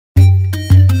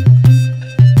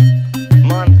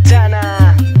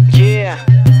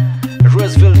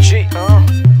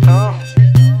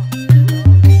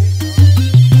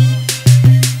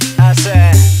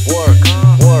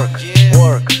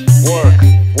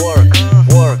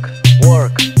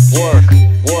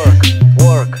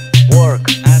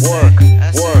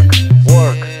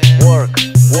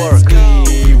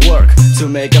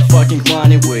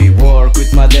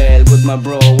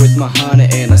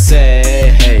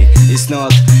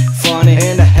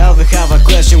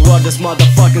what this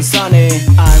motherfucking sunny.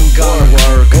 I'm gonna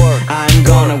work, I'm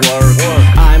gonna work,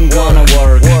 I'm gonna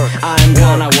work, I'm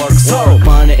gonna work. So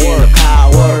money in the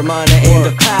power, money in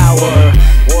the power,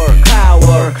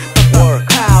 power,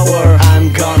 power.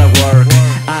 I'm gonna work,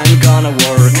 I'm gonna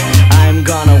work, I'm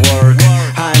gonna work,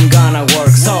 I'm gonna work.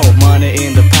 So money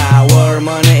in the power,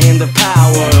 money in the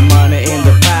power, money in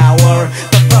the power.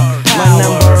 My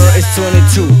number is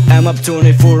 22, I'm up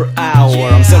 24 hours.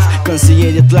 I'm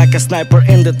self-conceited like a sniper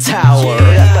in the tower.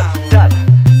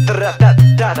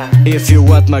 If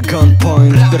you're at my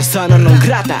gunpoint, persona non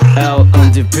grata. L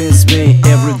underpins me,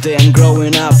 every day I'm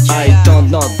growing up. I don't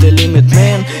know the limit,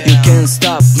 man, you can't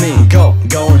stop me.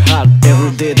 Going hard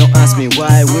every day, don't ask me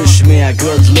why. Wish me a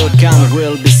good look, I'm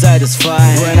real be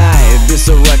satisfied. When I be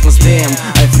so reckless, damn,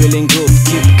 I feeling good.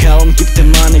 Keep calm, keep the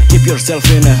money, keep yourself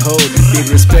in a hood. Big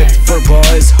respect for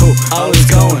boys who always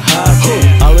going hard, who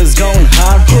always going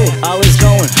hard, who always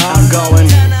going hard. I'm going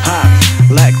hard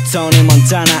like Dmitry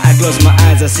Montana. I close my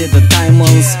eyes, I see the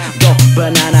diamonds. Go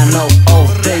banana, no old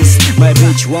days. My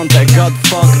bitch want a god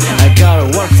fuck, I gotta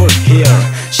work for here.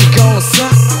 She gonna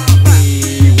suck.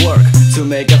 We work to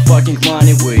make a fucking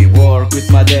money. We work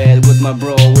with my dad, with my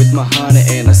bro, with my honey.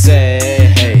 And I say,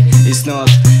 hey, it's not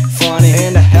funny.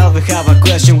 In the hell we have a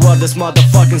question, what this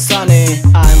motherfucking sunny.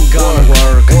 I'm gonna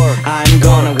work, I'm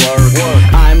gonna work,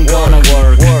 I'm gonna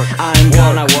work, I'm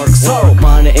gonna work. So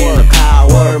money in the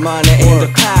power, money in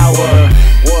the power,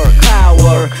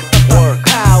 power,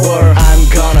 power. I'm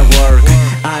gonna work,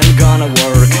 I'm gonna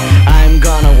work, I'm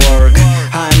gonna work,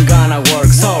 I'm gonna work.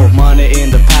 So money in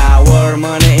the power,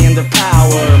 money in the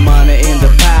power, money in the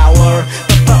power,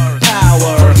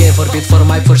 power. For game, for beat, for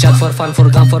mic, for shot, for fun, for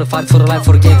gun, for fight, for life.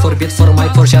 For game, for beat, for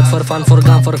mic, for shot, for fun, for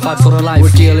gun, for fight, for life.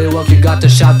 We kill it, work, you got the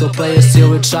shot to play it.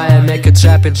 Still we try and make it,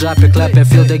 trap it, drop it, clap it.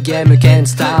 Feel the game, you can't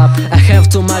stop. I have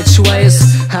too much ways,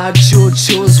 hard to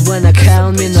choose. When I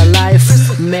count in a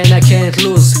life, man, I can't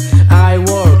lose. I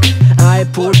work, I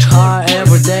put hard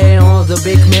every day on the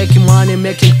big, making money,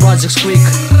 making projects quick.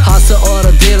 Hustle or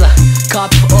a dealer,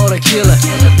 cop or a killer,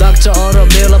 doctor or a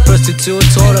miller, prostitute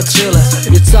or a thriller.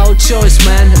 It's our choice,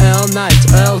 man, all night,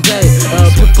 all day.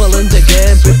 People in the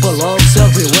game, people all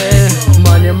everywhere.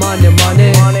 Money, money,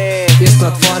 money, it's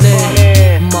not funny,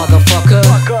 motherfucker,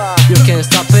 you can't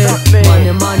stop it.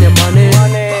 Money, money, money,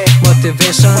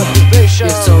 motivation,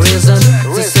 it's